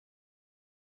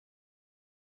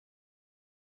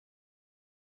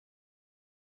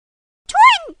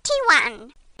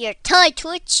21. You're tied to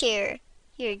a chair.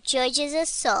 Your judge is a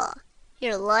saw.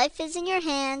 Your life is in your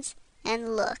hands.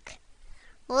 And look.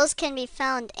 Rules can be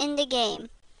found in the game.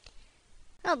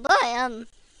 Oh boy,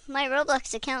 my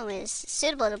Roblox account is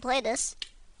suitable to play this.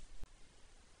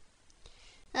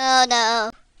 Oh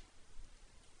no.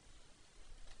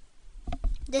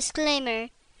 Disclaimer.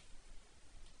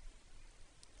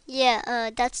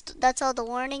 Yeah, that's all the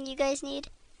warning you guys need.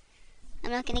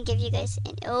 I'm not gonna give you guys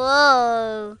any.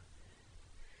 Whoa.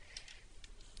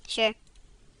 Sure.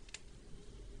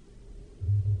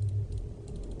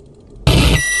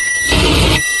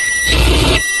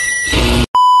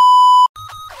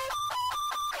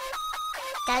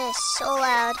 That is so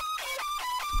loud.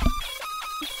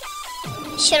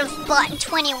 Should have bought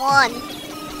 21.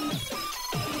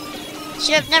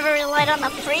 Should have never relied on the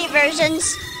free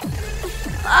versions.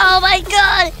 Oh my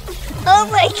god! Oh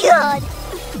my god!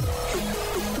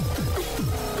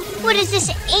 What is this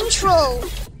intro?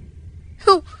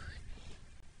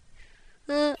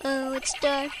 Uh-oh, it's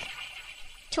dark.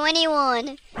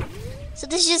 21. So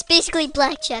this is just basically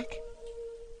blackjack.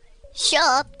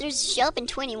 Shop? There's a shop in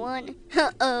 21.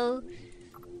 Uh-oh.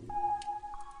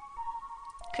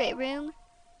 Create room.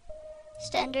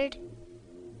 Standard.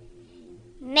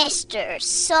 Mr.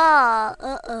 Saw.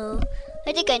 Uh-oh.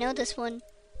 I think I know this one.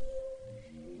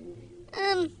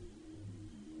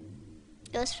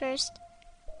 Goes first.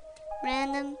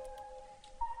 Random.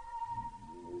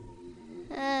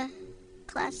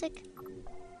 Classic.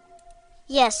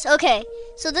 Yes, okay.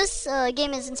 So this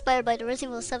game is inspired by the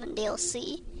Resident Evil 7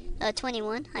 DLC.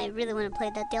 21. I really want to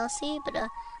play that DLC, but I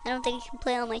don't think I can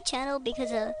play on my channel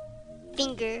because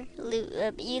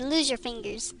you lose your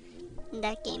fingers in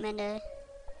that game, and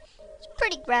it's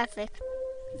pretty graphic,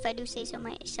 if I do say so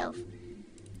myself.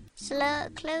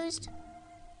 Closed.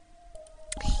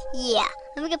 Yeah,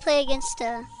 I'm gonna play against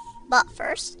bot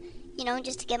first, you know,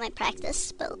 just to get my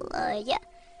practice. But yeah,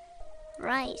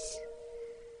 Rise.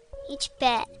 Each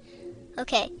bet.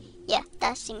 Okay, yeah,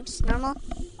 that seems normal.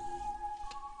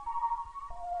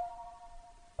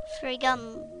 Free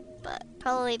gum, but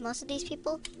probably most of these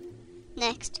people.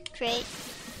 Next, create.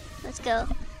 Let's go.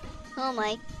 Oh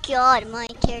my god, my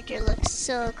character looks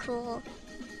so cool.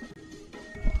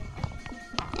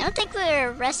 I don't think we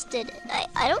were arrested.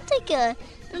 I don't think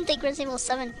Resident Evil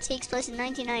 7 takes place in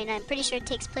 1999. I'm pretty sure it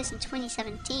takes place in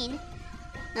 2017.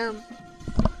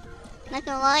 Not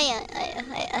gonna lie,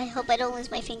 I hope I don't lose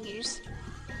my fingers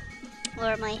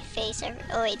or my face.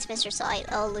 Oh wait, it's Mr. Saw.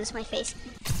 I'll lose my face.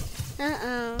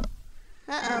 Uh-oh.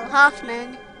 Uh-oh,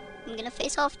 Hoffman. I'm gonna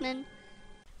face Hoffman.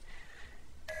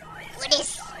 What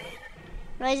is?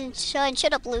 Rise and shine.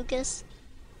 Shut up, Lucas.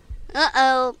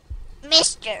 Uh-oh.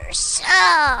 Mr.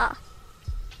 Saw.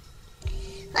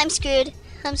 I'm screwed.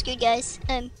 I'm screwed, guys.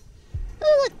 Oh,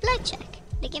 look, blackjack.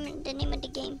 The name of the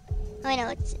game. Oh, I know,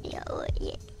 it's, yeah, oh,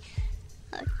 yeah.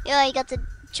 Yeah, you got the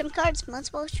trump cards,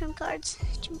 multiple trump cards.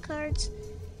 Trump cards.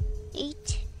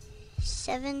 8,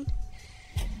 7.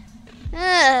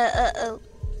 Uh-oh.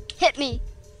 Hit me.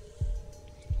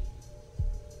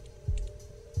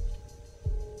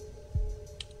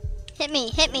 Hit me,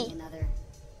 hit me.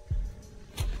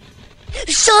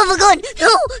 Son of a gun!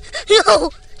 No!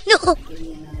 No! No!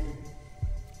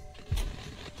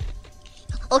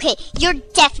 Okay, you're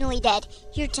definitely dead.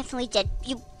 You're definitely dead.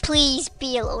 You please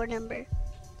be a lower number.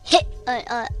 Hit,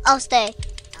 I'll stay.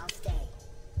 I'll stay.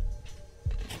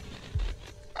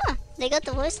 Huh, they got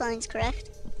the voice lines correct.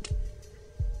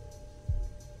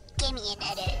 Give me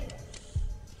another.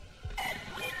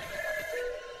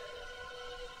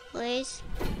 Please.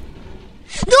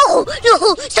 No!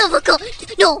 No! Son of a gun!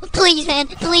 No! Please, man!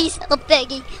 Please! I'm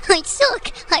begging. I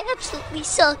suck! I absolutely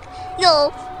suck!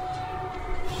 No!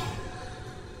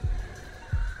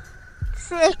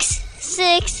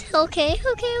 6. Okay.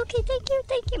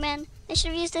 Thank you, man. I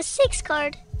should have used a 6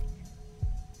 card.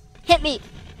 Hit me!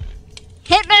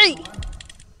 Hit me!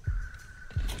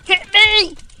 Hit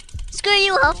me! Screw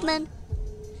you, Hoffman.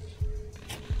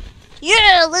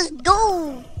 Yeah, let's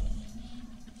go!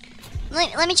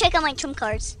 Let me check out my trump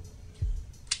cards.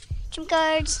 Trump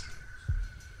cards.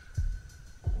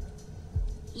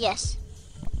 Yes.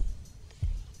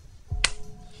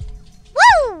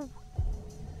 Woo!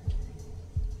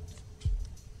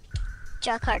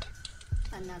 Draw a card.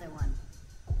 Another one.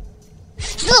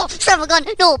 No! Son of a gun!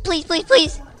 No! Please!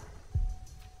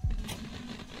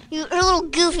 You're a little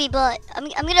goofy, but I'm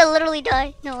gonna literally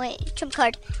die. No, wait. Trump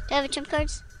card. Do I have a trump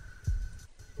cards?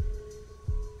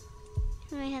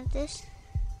 Do I have this?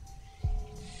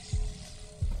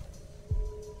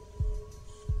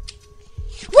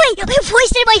 Wait! I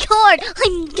wasted my card!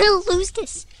 I'm gonna lose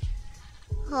this.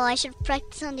 Oh, I should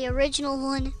practice on the original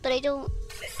one, but I don't.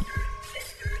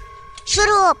 Shut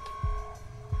up!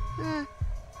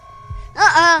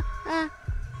 Ah,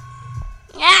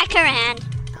 Karan!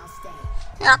 I'll stay.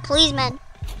 Ah, please, man.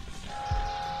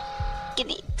 Give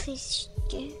me, please.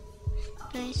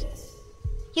 Please.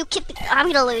 You keep.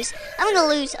 I'm gonna lose. I'm gonna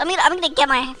lose. I'm gonna get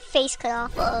my face cut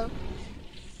off. Uh-oh.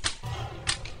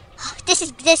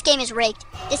 This game is rigged.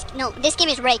 This game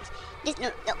is rigged. This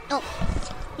no.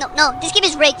 This game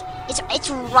is rigged. It's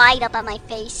right up on my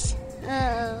face.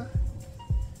 Oh.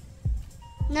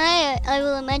 Now I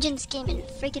will imagine this game in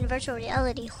freaking virtual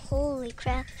reality. Holy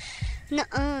crap.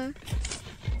 Nuh-uh.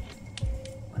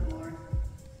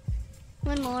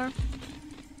 One more.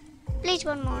 Please,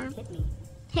 one more.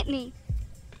 Hit me.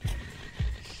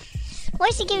 Why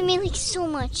is he giving me like so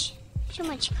much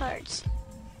cards?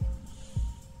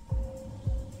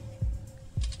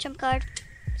 Trump card,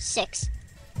 6.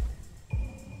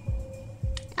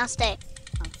 I'll stay.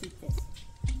 I'll keep this.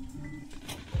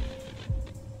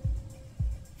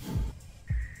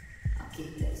 I'll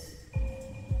keep this.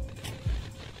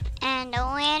 And the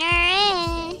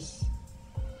winner is...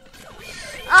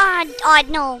 Oh,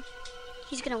 no.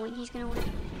 He's gonna win.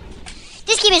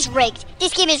 This game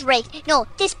is rigged. No,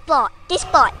 this bot.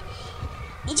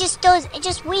 It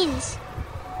just wins.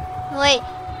 Wait.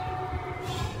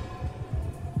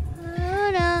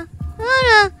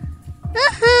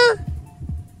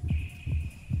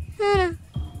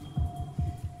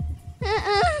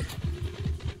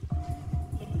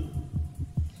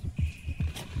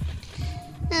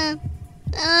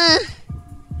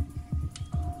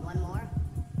 One more.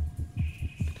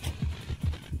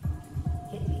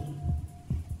 Hit me.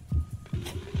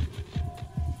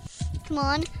 Come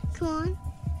on.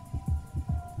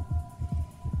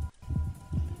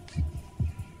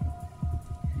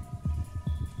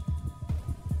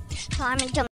 I'm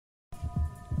gonna jump.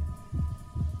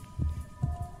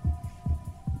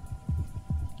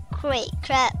 Great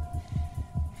crap.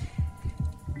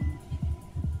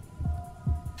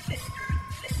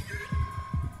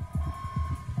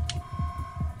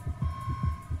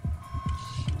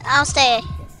 I'll stay.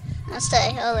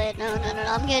 Oh wait, no,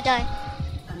 I'm gonna die.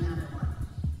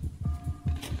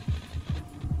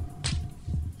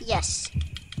 Yes.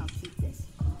 I'll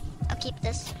keep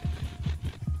this.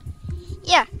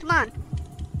 Yeah, come on.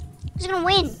 Who's gonna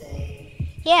win?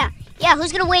 Yeah,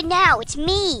 who's gonna win now? It's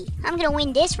me. I'm gonna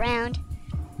win this round.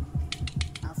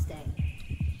 I'll stay.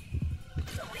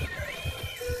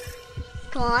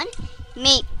 Come on.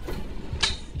 Me.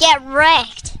 Get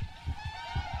wrecked.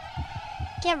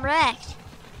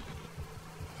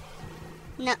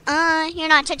 Nuh-uh, you're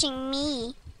not touching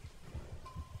me.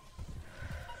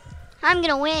 I'm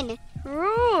gonna win.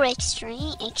 Ooh,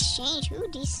 exchange. Ooh,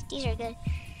 these are good.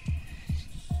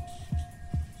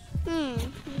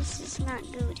 This is not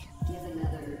good.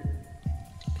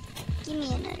 Give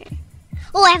me another.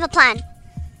 Oh, I have a plan.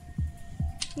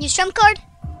 Use trump card.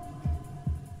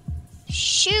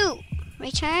 Shoot.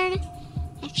 Return.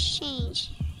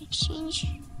 Exchange.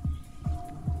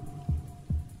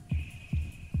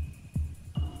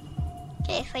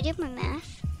 Okay, if I do my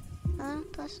math,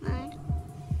 plus 9.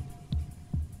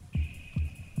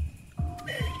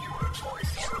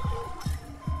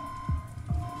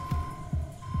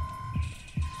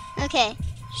 Okay,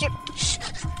 sure.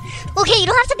 Okay, you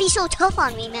don't have to be so tough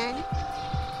on me, man.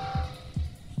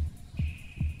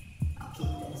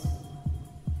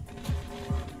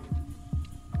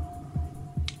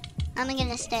 I'm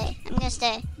gonna stay.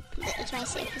 It's my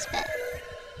safest bet.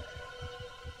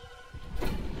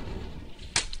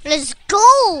 Let's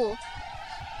go!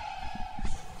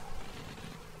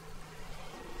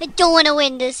 I don't want to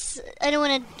win this. I don't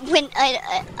want to win.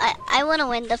 I want to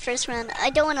win the first round. I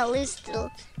don't want to lose the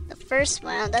first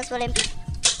round. That's what I'm.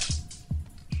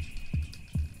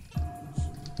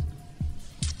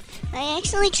 I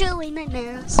accidentally threw away my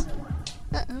mouse.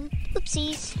 Uh-oh.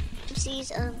 Oopsies.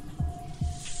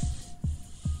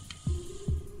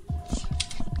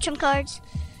 Trump cards.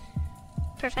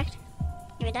 Perfect.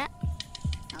 Give me that.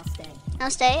 I'll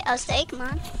stay. Come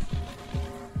on.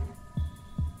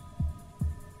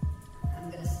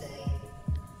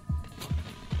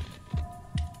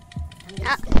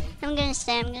 I'm gonna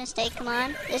stay. Come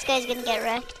on. This guy's gonna get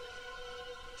wrecked.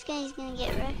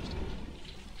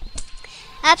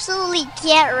 Absolutely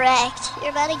get wrecked.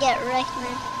 You're about to get wrecked,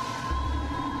 man.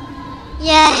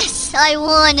 Yes, I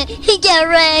won. He get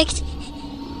wrecked.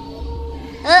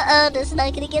 Uh-oh, this is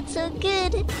not gonna get so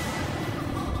good.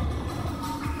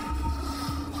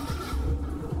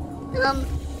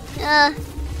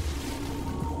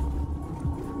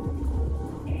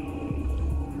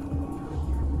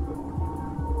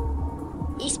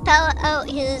 He spelled out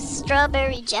his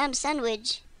strawberry jam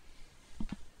sandwich.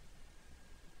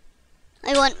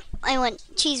 I want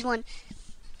cheese one.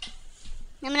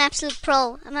 I'm an absolute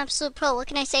pro. What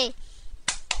can I say?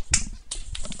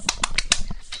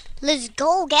 Let's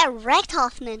go get wrecked,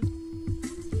 Hoffman.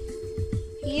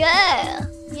 Yeah.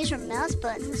 Use your mouse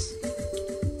buttons.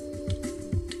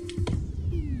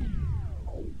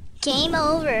 Game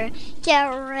over. Get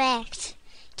wrecked.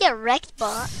 Get wrecked,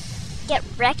 bot. Get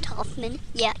wrecked, Hoffman.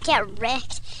 Yeah, get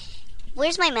wrecked.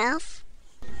 Where's my mouth?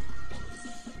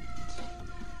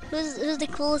 Who's the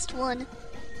coolest one?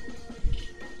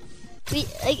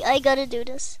 I gotta do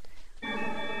this.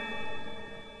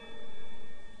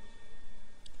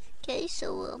 Okay,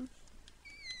 so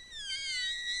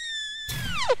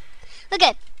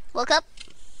okay, woke up.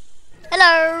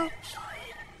 Hello.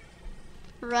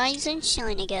 Rise and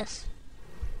shine, I guess.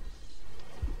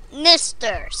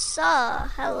 Mr. Saw,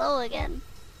 hello again.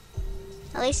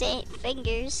 At least 8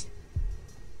 fingers.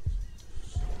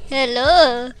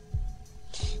 Hello.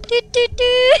 This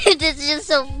is just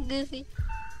so goofy.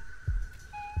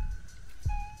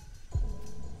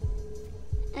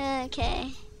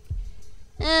 Okay.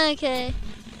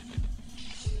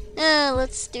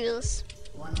 Let's do this.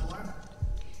 One more.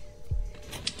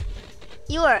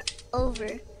 You are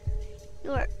over.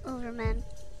 You are over, man.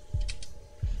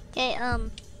 Okay,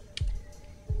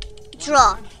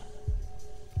 draw.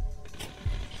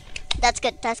 That's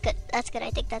good. I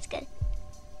think that's good.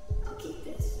 I'll keep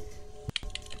this.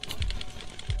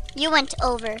 You went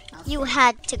over. You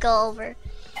had to go over.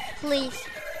 Please.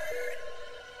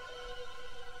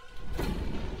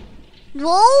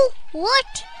 Whoa!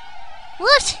 What?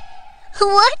 What?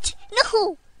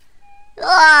 No!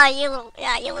 No.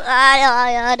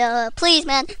 Please,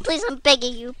 man. Please, I'm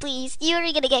begging you. Please. You're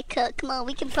gonna get cut. Come on,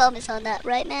 we can promise on that,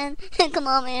 right, man? Come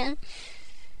on, man.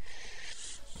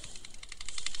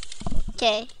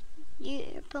 Okay.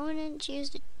 Your opponent choose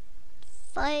the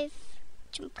 5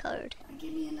 jump card.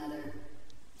 Give me another.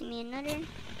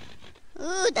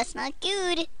 Ooh, that's not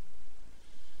good.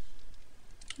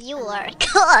 You are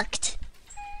cooked.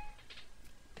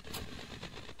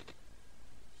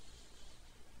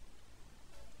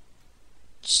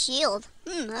 Shield.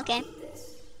 Okay.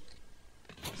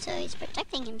 So he's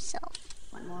protecting himself.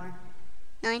 One more.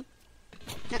 9.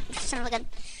 No, son of a gun.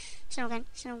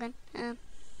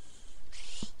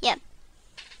 Yeah.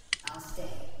 I'll stay.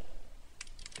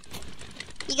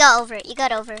 You got over.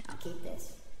 I'll keep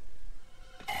this.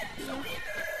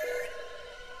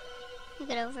 You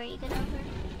got over.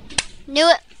 Knew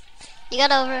it. You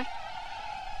got over.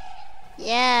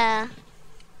 Yeah.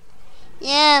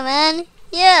 Yeah, man.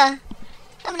 Yeah.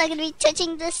 I'm not gonna be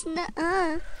touching this. I'm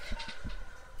not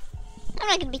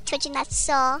gonna be touching that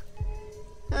saw.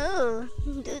 Ooh,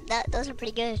 dude, those are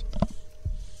pretty good.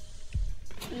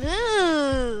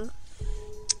 Ooh.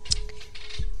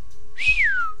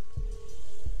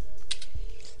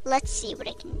 Let's see what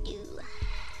I can do.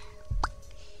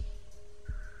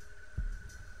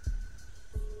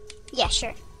 Yeah,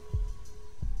 sure.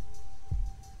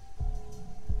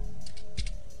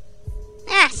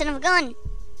 Ah, son of a gun.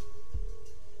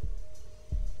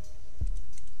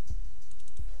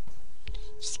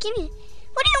 Just give me.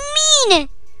 What do you mean?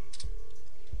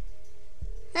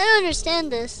 I don't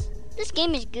understand this. This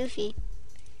game is goofy.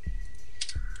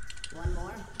 One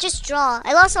more. Just draw.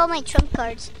 I lost all my trump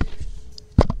cards.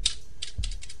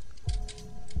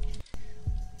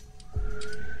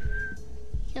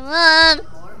 Come on.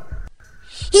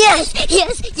 Yes.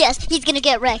 He's gonna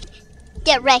get wrecked.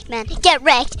 Get wrecked, man. Get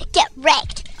wrecked.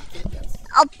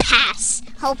 I'll pass,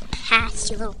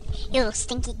 you little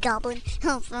stinky goblin.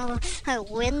 I'll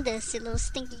win this, you little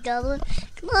stinky goblin.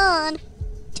 Come on.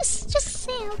 Just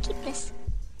say I'll keep this.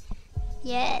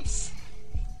 Yes.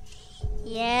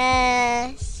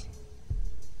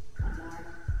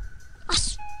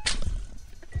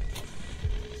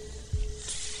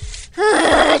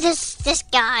 This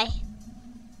guy.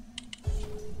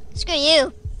 Screw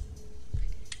you.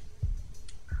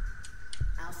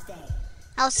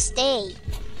 I'll stay.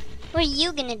 What are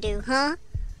you gonna do, huh?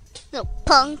 Little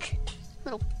punk.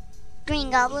 Little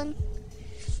green goblin.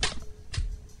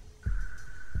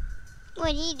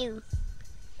 What'd he do?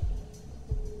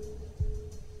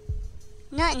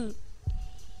 Nothing.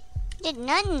 Did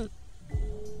nothing.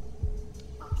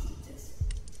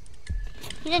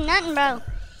 You did nothing, bro.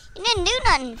 You didn't do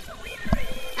nothing.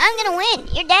 I'm gonna win.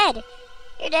 You're dead.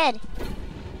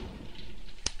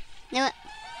 Knew it.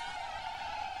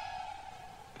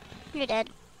 You're dead.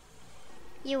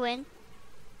 You win.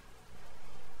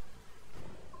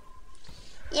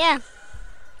 Yeah.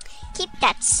 Keep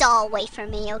that saw away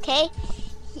from me, okay?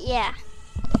 Yeah.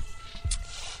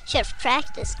 Should have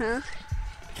practiced, huh?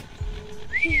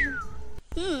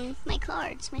 My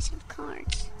cards, my set of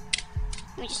cards.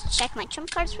 Let me just check my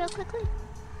trump cards real quickly.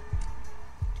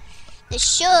 This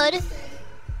should.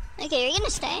 Okay, you're gonna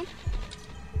stay.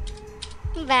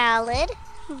 Valid.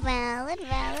 Valid,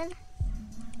 valid.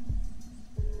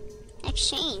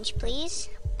 Exchange, please.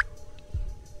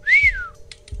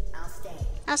 I'll stay.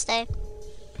 I'll stay.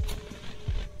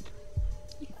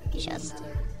 Just.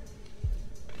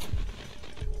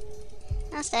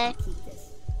 I'll stay. Keep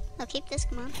this. I'll keep this,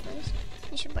 come on, please.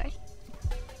 It should work.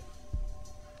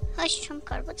 Hush trump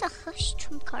card. What's a hush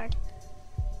trump card?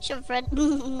 Should have read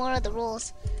more of the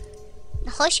rules.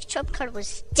 The hush trump card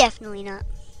was definitely not.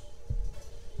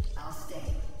 I'll stay.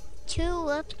 2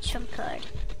 up trump card.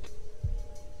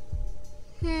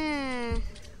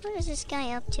 What is this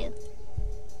guy up to?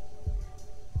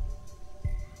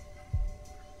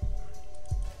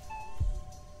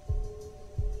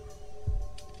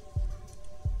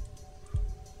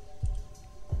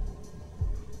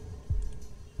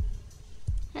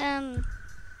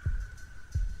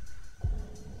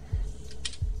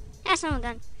 That's not a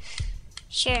gun.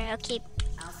 Sure, I'll keep.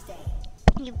 I'll stay.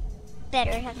 You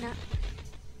better have not.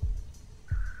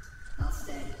 I'll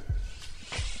stay.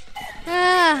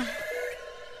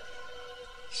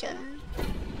 Shut up.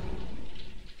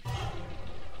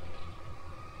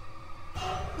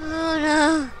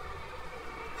 Oh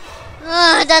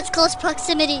no. That's close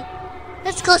proximity.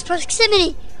 That's close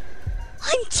proximity.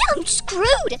 I'm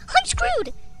screwed. I'm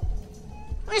screwed.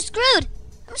 We're screwed.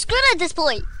 I'm screwed at this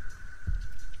point.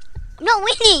 I'm not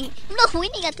winning. I'm not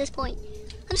winning at this point.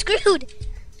 I'm screwed.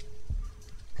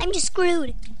 I'm just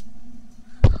screwed.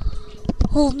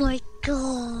 Oh my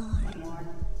god. One more.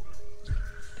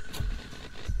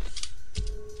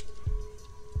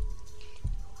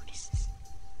 What is this?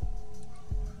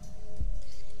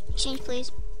 Change,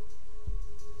 please.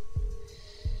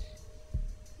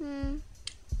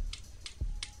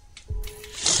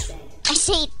 I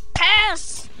say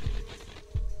pass.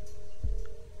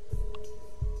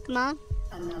 Come on.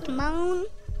 Another. Come on.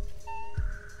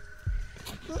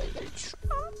 Look at the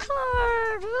trump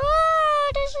card.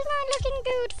 Oh, this is not looking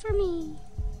good for me.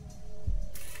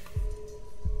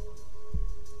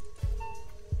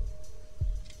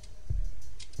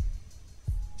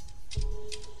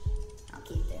 I'll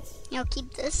keep this. I'll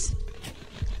keep this.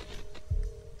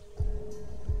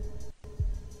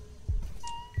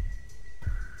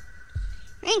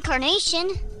 Reincarnation?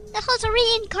 The hell's a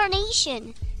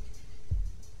reincarnation?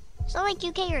 Is that like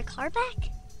you get your car back?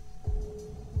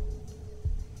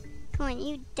 Come on,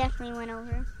 you definitely went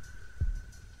over.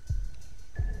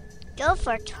 Go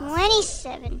for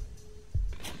 27.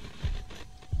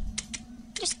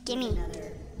 Just gimme.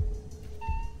 Another.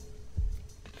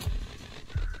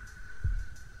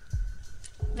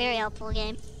 Very helpful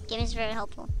game. Game is very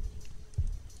helpful.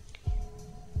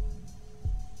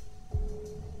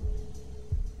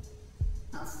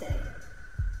 I'll stay.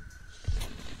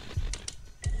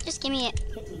 Just give me it.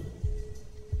 Hit me.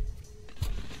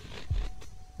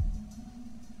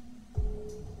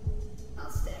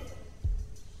 I'll stay.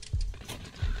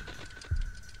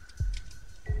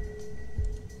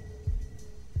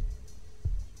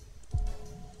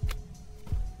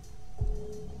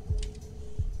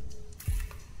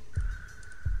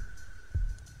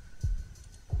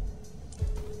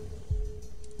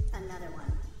 Another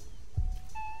one.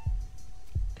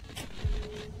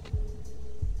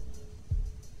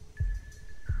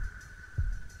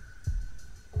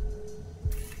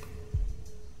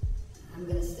 I'm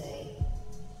gonna stay.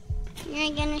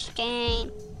 You're gonna stay.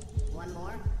 One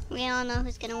more. We all know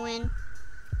who's gonna win.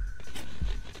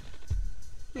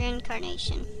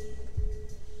 Reincarnation.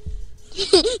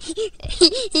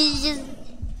 He's just...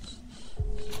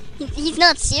 He's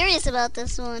not serious about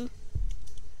this one.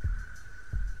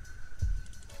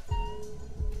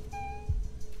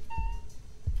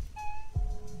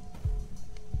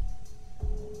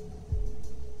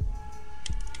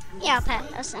 Yeah, I'll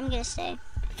pass. I'm gonna stay.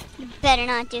 You better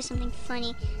not do something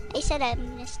funny. I said I'm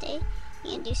gonna stay.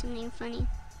 You're gonna do something funny,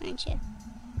 aren't you?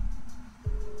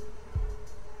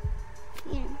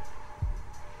 Yeah.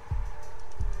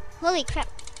 Holy crap.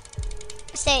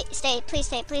 Stay, please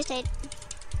stay, please stay.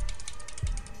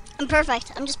 I'm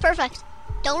perfect. I'm just perfect.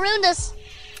 Don't ruin this.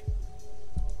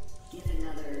 Get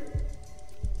another.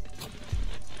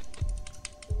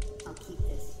 I'll keep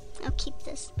this. I'll keep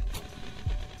this.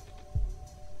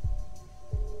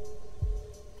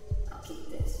 I'll keep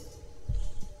this.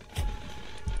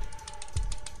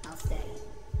 I'll stay.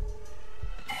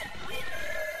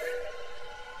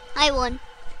 I won.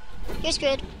 You're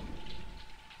screwed.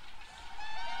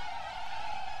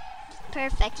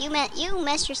 Perfect. You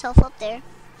messed yourself up there.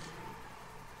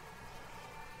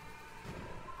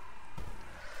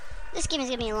 This game is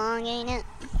gonna be long, ain't it?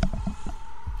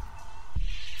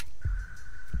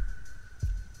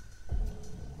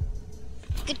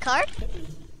 Good card.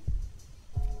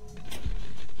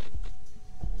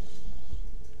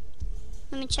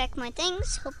 Let me check my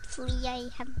things. Hopefully I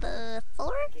have a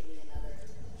four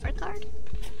card.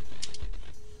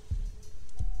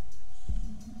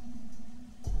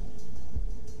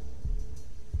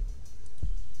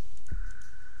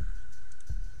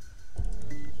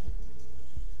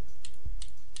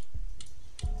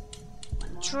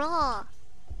 Draw.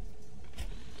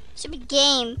 Stupid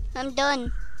game. I'm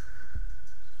done.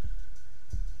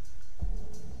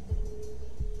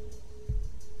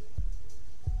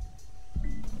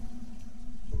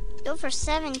 Go for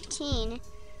 17.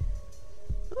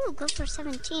 Ooh, go for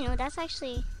 17. Oh, that's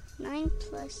actually 9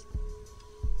 plus.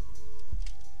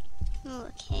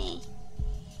 Okay.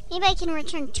 Maybe I can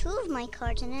return 2 of my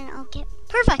cards and then I'll get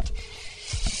perfect.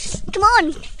 Come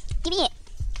on, give me it.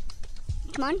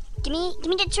 Come on, give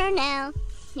me the turn now.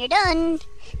 You're done.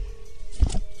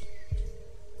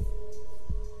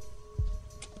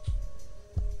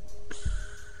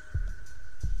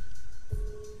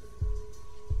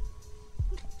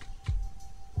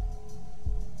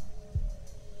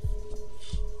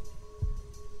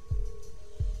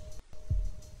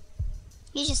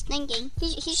 He's just thinking.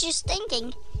 He's just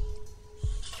thinking.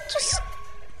 Just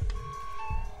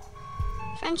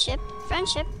friendship,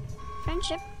 friendship,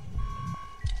 friendship.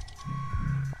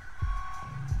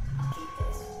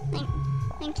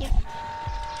 Thank you.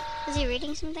 Is he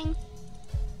reading something?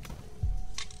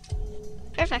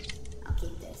 Perfect. I'll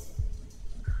keep this.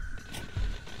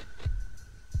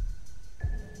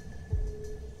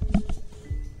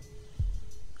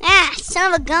 Ah,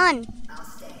 son of a gun. I'll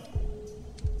stay.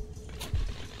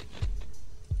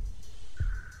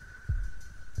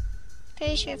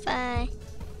 Pretty sure if I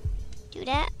do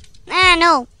that. Ah,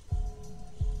 no.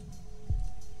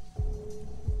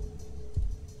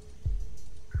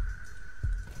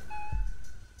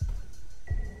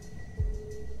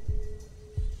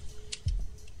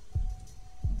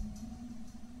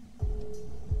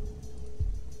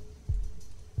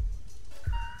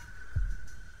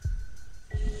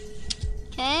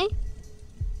 Okay.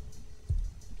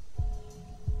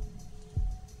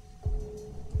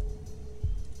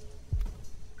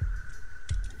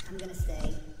 I'm gonna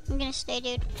stay. I'm gonna stay,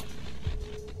 dude.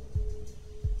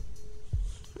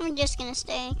 I'm just gonna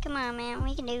stay. Come on, man.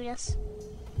 We can do this.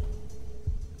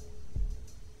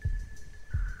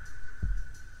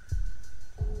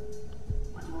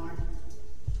 One more.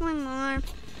 One more.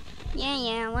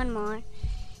 Yeah, one more.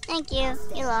 Thank you.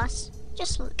 You lost.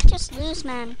 Just lose,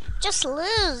 man. Just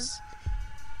lose.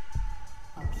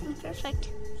 I'll keep this. Perfect.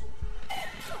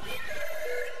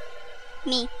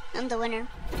 Me. I'm the winner.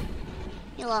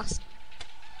 You lost.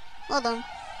 Well done.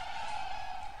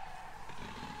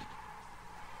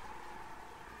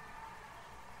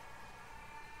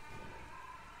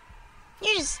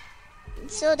 You're just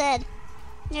so dead.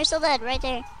 You're so dead right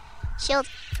there. Shield.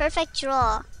 Perfect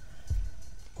draw.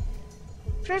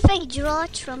 Perfect draw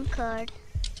trump card.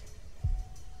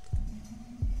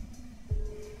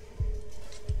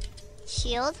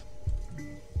 Shield.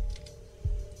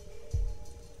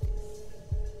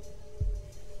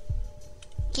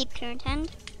 Keep current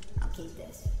hand. I'll keep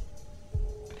this.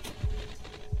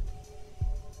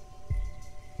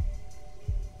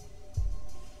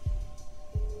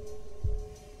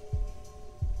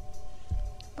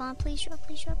 Come on, please draw,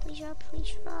 please draw, please draw,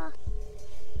 please draw.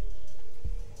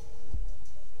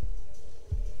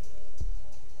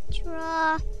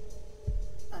 Draw.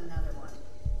 Another one.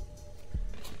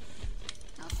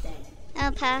 I'll stay.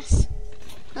 I'll pass.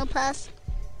 I'll pass.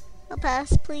 I'll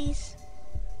pass, please.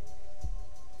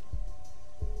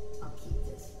 I'll keep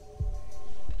this.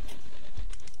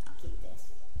 I'll keep this.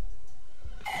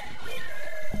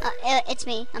 It's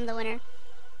me. I'm the winner.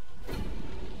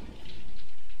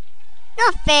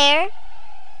 Not fair.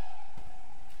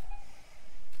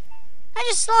 I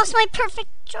just lost my perfect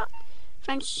draw.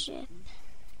 Friendship.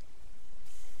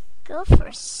 Go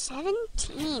for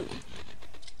 17.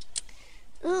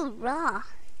 Ooh, raw.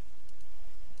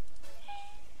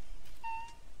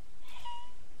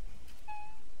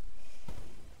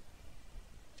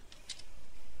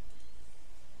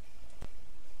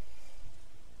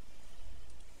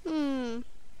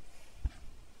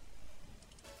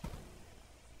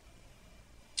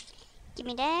 Give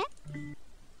me that.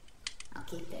 I'll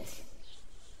keep this.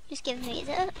 Just give me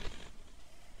that.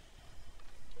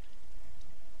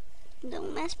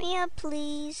 Don't mess me up,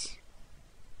 please.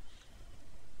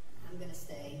 I'm gonna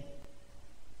stay.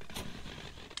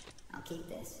 keep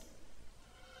this.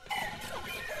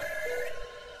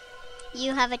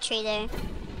 You have a tree there.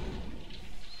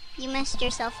 You messed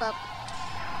yourself up.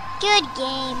 Good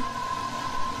game.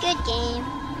 Good game.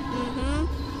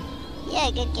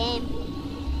 Yeah, good game.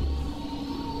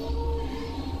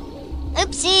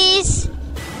 Oopsies!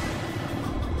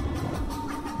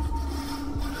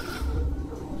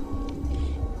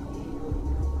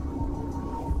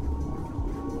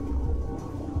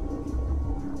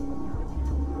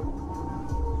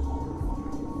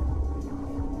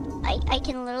 I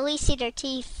can literally see their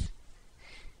teeth.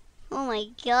 Oh my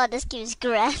god, this game is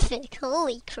graphic.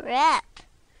 Holy crap.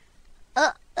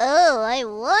 Uh-oh, I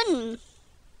won.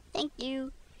 Thank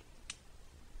you.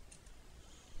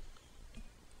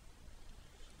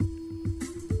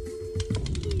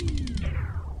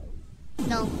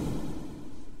 No.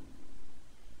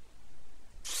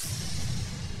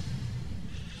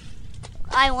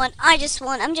 I won. I just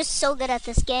won. I'm just so good at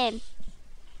this game.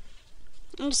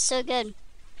 I'm just so good.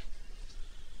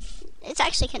 It's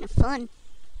actually kind of fun.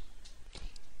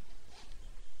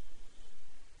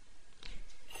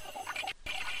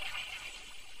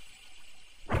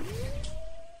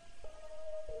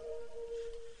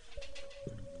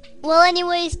 Well,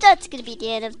 anyways, that's gonna be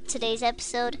the end of today's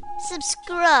episode.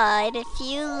 Subscribe if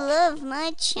you love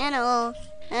my channel.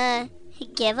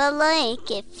 Give a like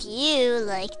if you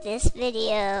like this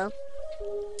video.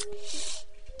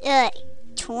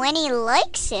 20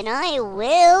 likes and I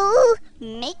will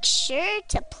make sure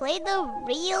to play the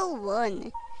real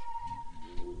one.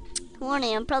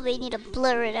 Warning, I probably need to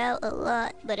blur it out a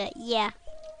lot, but yeah.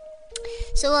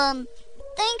 So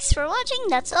thanks for watching.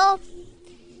 That's all.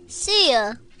 See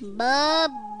ya. Bye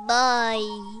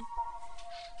bye.